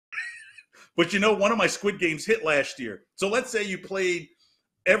But one of my Squid Games hit last year. So let's say you played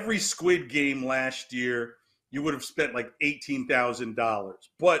every Squid Game last year, you would have spent like $18,000.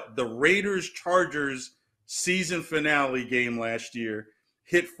 But the Raiders-Chargers season finale game last year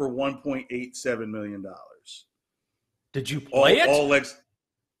hit for $1.87 million. Did you play it? All legs.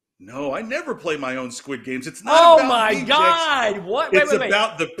 No, I never play my own Squid Games. It's not about me, my God. Jenks. What? It's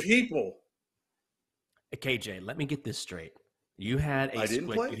about the people. KJ, let me get this straight. You had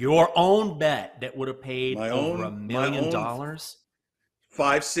your own bet that would have paid over $1 million?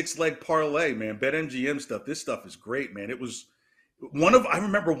 5-6 leg parlay, man. BetMGM stuff. This stuff is great, man. It was I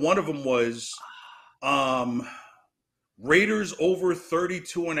remember one of them was Raiders over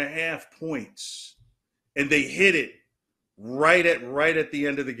 32.5 points. And they hit it right at the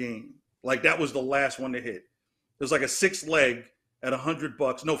end of the game. Like that was the last one to hit. It was like a 6 leg at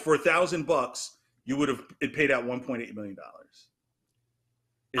 $100. No, for $1,000, it paid out $1.8 million.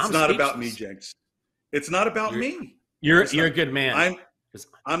 It's not about me, Jenks. It's not about me. You're a good man.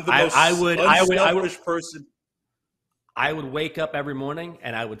 I'm the most unselfish person. I would wake up every morning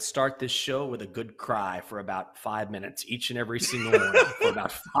and I would start this show with a good cry for about 5 minutes each and every single morning for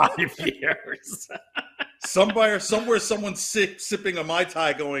about 5 years. Somewhere, someone's sipping a Mai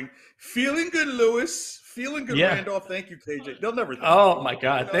Tai going, feeling good, Lewis. Feeling good, Randolph. Thank you, KJ. They'll never think. Oh, my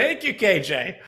God. Thank you, KJ.